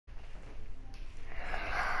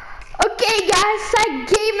Okay guys,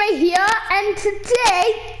 Gamer here, and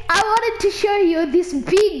today I wanted to show you this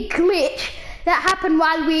big glitch that happened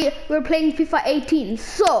while we were playing FIFA 18.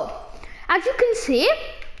 So, as you can see,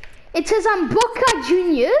 it says I'm Boca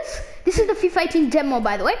Juniors. This is the FIFA 18 demo,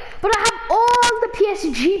 by the way, but I have all the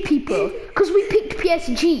PSG people because we picked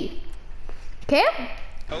PSG. Okay?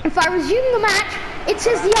 If I resume the match, it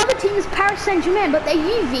says the other team is Paris Saint-Germain, but they're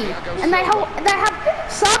UV, and they have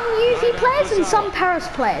some UV players and some Paris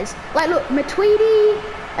players. Like look, Matuidi,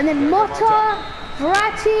 and then Motta,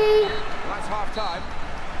 Verratti, That's half time.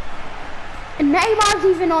 and Neymar's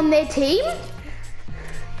even on their team.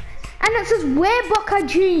 And it says we're Boca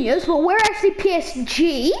Juniors, but we're actually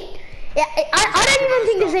PSG. I don't even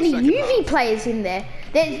think there's any UV players in there.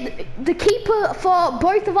 The keeper for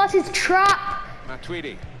both of us is Trapp.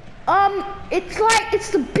 Matuidi. It's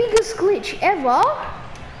the biggest glitch ever.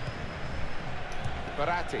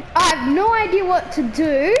 Verratti. I have no idea what to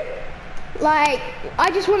do. Like, I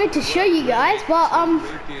just wanted to show you guys, but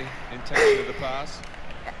Intensity of the pass.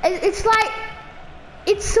 it's like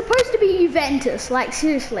it's supposed to be Juventus, like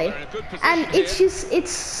seriously, and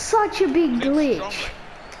it's such a big glitch.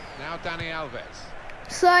 Now Dani Alves.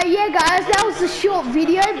 So yeah, guys, that was a short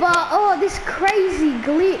video, but oh, this crazy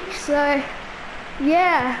glitch. So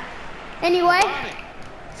yeah. Anyway,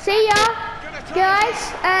 see ya,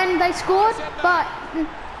 guys. And they scored, but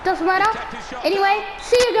doesn't matter. Anyway,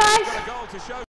 see you guys.